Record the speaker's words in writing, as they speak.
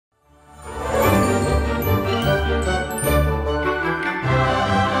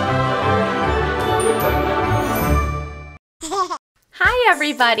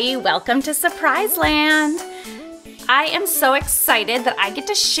everybody, welcome to Surprise Land. I am so excited that I get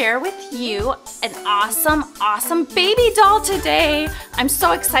to share with you an awesome baby doll today. I'm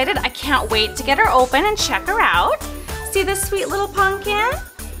so excited, I can't wait to get her open and check her out. See this sweet little pumpkin?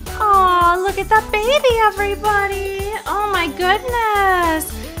 Oh, look at that baby, everybody. Oh my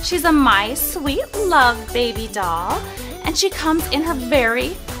goodness. She's a My Sweet Love baby doll, and she comes in her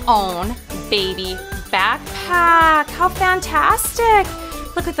very own baby backpack. How fantastic.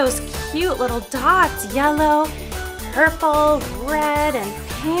 Look at those cute little dots, yellow, purple, red, and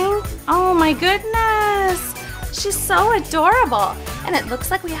pink. Oh my goodness. She's so adorable. And it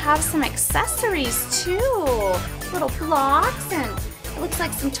looks like we have some accessories too. Little blocks, and it looks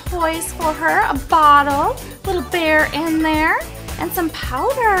like some toys for her, a bottle, little bear in there, and some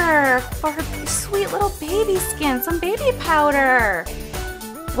powder for her sweet little baby skin, some baby powder.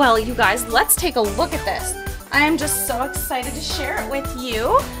 Well, you guys, let's take a look at this. I am just so excited to share it with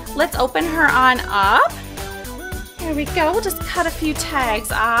you. Let's open her on up. There we go. We'll just cut a few tags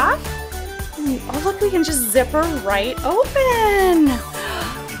off. Oh, look, we can just zip her right open.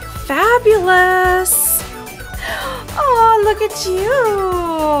 Fabulous. Oh, look at you.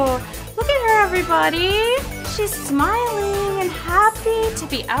 Look at her, everybody. She's smiling and happy to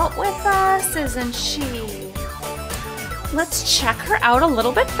be out with us, isn't she? Let's check her out a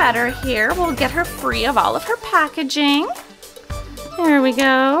little bit better here. We'll get her free of all of her packaging. There we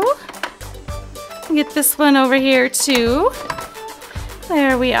go. Get this one over here too.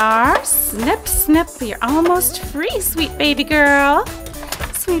 There we are. Snip, snip. You're almost free, sweet baby girl.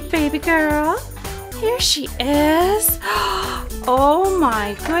 Sweet baby girl. Here she is. Oh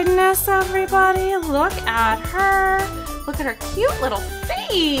my goodness, everybody. Look at her. Look at her cute little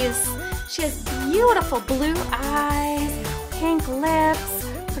face. She has beautiful blue eyes, pink lips,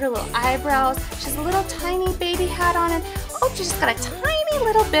 put her little eyebrows. She has a little tiny baby hat on, and oh, she's just got a tiny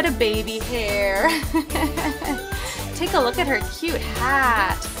little bit of baby hair. Take a look at her cute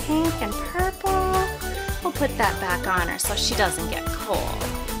hat, pink and purple. We'll put that back on her so she doesn't get cold.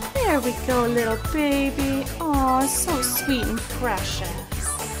 There we go, little baby. Oh, so sweet and precious.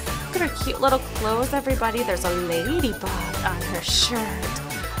 Look at her cute little clothes, everybody. There's a ladybug on her shirt.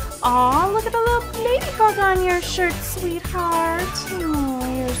 Aw, look at the little ladybug on your shirt, sweetheart.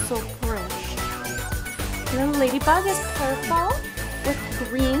 Oh, you're so precious. The little ladybug is purple with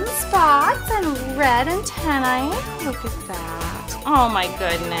green spots and red antennae. Look at that. Oh my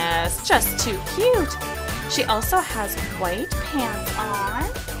goodness, just too cute. She also has white pants on.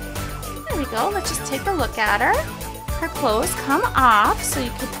 There we go, let's just take a look at her. Her clothes come off, so you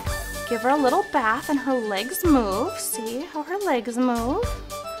could give her a little bath and her legs move. See how her legs move?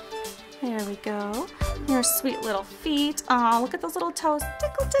 There we go. And her sweet little feet. Oh, look at those little toes.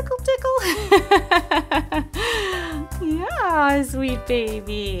 Tickle, tickle, tickle. Yeah, sweet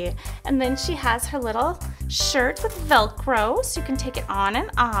baby. And then she has her little shirt with Velcro, so you can take it on and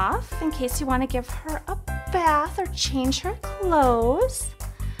off in case you want to give her a bath or change her clothes.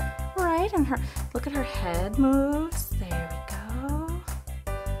 Right, and look at her head moves. There we go.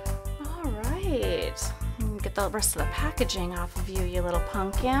 All right. Get the rest of the packaging off of you, you little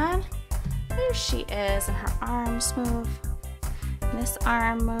pumpkin. There she is, and her arms move. And this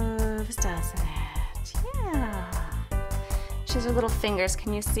arm moves, doesn't it? Yeah. She has her little fingers.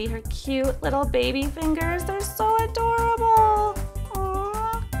 Can you see her cute little baby fingers? They're so adorable.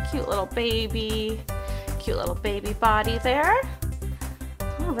 Aww, cute little baby body there.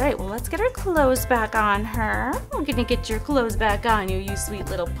 All right, well, let's get her clothes back on her. We're gonna get your clothes back on you, you sweet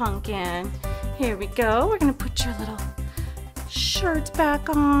little pumpkin. Here we go. We're gonna put your little shirt back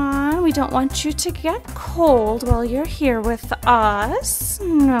on. We don't want you to get cold while you're here with us.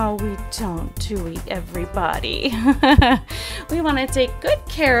 No, we don't, do we, everybody? We want to take good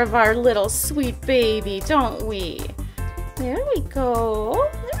care of our little sweet baby, don't we? There we go.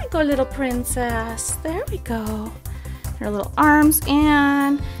 There we go, little princess. There we go. Her little arms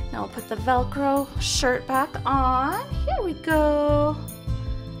in. Now we'll put the Velcro shirt back on. Here we go.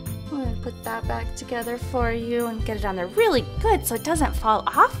 I'm going to put that back together for you and get it on there really good so it doesn't fall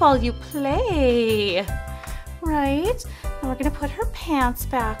off while you play. Right? Now we're going to put her pants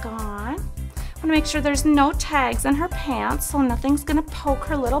back on. I want to make sure there's no tags in her pants so nothing's going to poke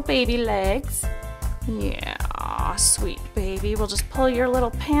her little baby legs. Yeah, sweet baby. We'll just pull your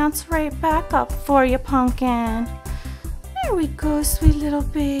little pants right back up for you, pumpkin. There we go, sweet little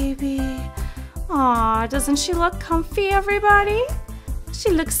baby. Aw, doesn't she look comfy, everybody? She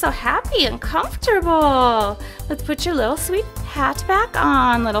looks so happy and comfortable. Let's put your little sweet hat back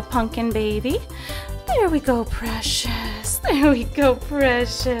on, little pumpkin baby. There we go, precious. There we go,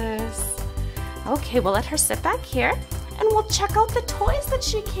 precious. Okay, we'll let her sit back here. and we'll check out the toys that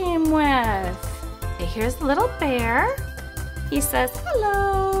she came with. Okay, here's the little bear. He says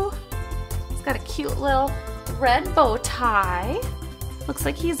hello. He's got a cute little red bow tie. Looks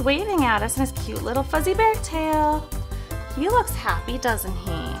like he's waving at us in his cute little fuzzy bear tail. He looks happy, doesn't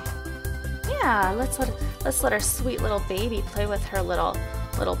he? Yeah, let's let our sweet little baby play with her little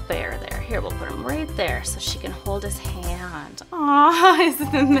bear there. Here, we'll put him right there so she can hold his hand. Aw,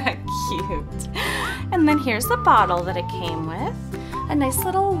 isn't that cute? And then here's the bottle that it came with. A nice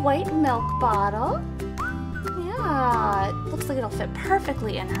little white milk bottle. Yeah, it looks like it'll fit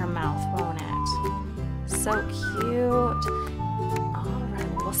perfectly in her mouth, won't it? So cute. All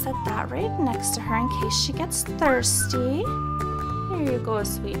right, well, we'll set that right next to her in case she gets thirsty. Here you go,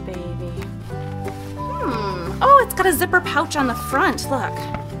 sweet baby. Oh, it's got a zipper pouch on the front, look.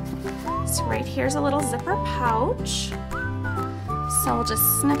 So right here's a little zipper pouch. So we'll just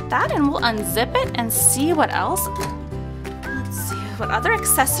snip that and we'll unzip it and see what else. Let's see what other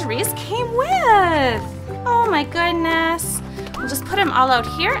accessories came with. Oh my goodness. We'll just put them all out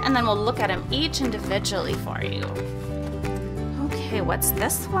here and then we'll look at them each individually for you. Okay, what's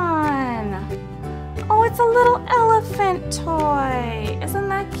this one? Oh, it's a little elephant toy. Isn't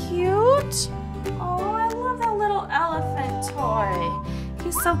that cute? Oh, I love that little elephant toy.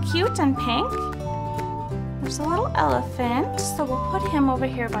 He's so cute and pink. There's a little elephant, so we'll put him over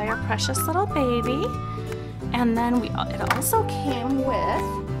here by our precious little baby. And then it also came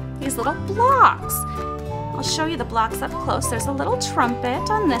with these little blocks. I'll show you the blocks up close. There's a little trumpet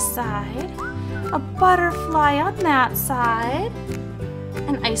on this side, a butterfly on that side,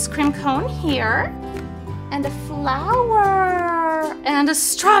 an ice cream cone here, and a flower, and a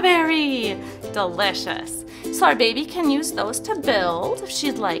strawberry. Delicious. So our baby can use those to build if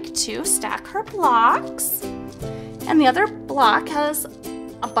she'd like to, stack her blocks. And the other block has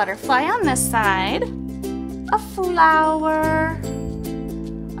a butterfly on this side, a flower,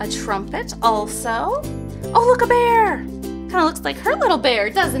 a trumpet also. Oh, look, a bear. Kind of looks like her little bear,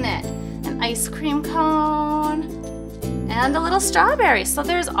 doesn't it? An ice cream cone and a little strawberry. So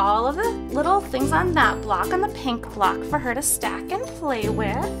there's all of the little things on that block, on the pink block, for her to stack and play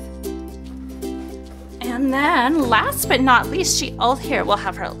with. And then last but not least, here we'll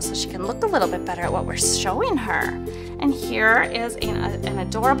have her so she can look a little bit better at what we're showing her. And here is an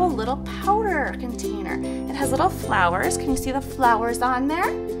adorable little powder container. It has little flowers. Can you see the flowers on there?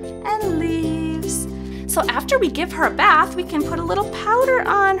 And leaves. So after we give her a bath, we can put a little powder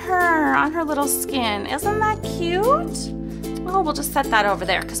on her little skin. Isn't that cute? Oh, we'll just set that over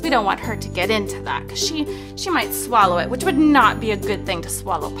there because we don't want her to get into that because she might swallow it, which would not be a good thing to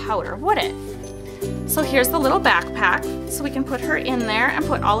swallow powder, would it? So here's the little backpack, so we can put her in there and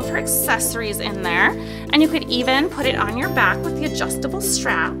put all of her accessories in there. And you could even put it on your back with the adjustable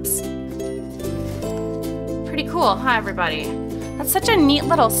straps. Pretty cool, huh, everybody? That's such a neat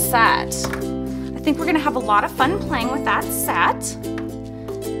little set. I think we're gonna have a lot of fun playing with that set.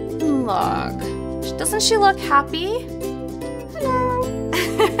 Look, doesn't she look happy? Hello.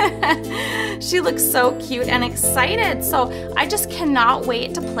 She looks so cute and excited. So I just cannot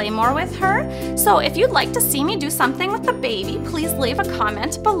wait to play more with her. So if you'd like to see me do something with the baby, please leave a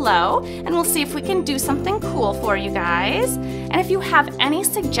comment below and we'll see if we can do something cool for you guys. And if you have any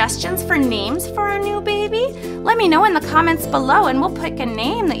suggestions for names for our new baby, let me know in the comments below and we'll pick a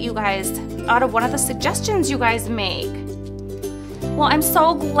name that you guys, out of one of the suggestions you guys make. Well, I'm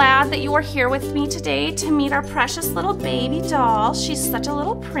so glad that you are here with me today to meet our precious little baby doll. She's such a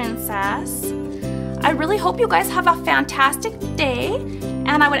little princess. I really hope you guys have a fantastic day,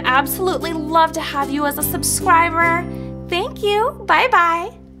 and I would absolutely love to have you as a subscriber. Thank you.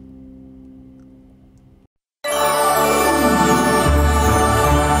 Bye-bye.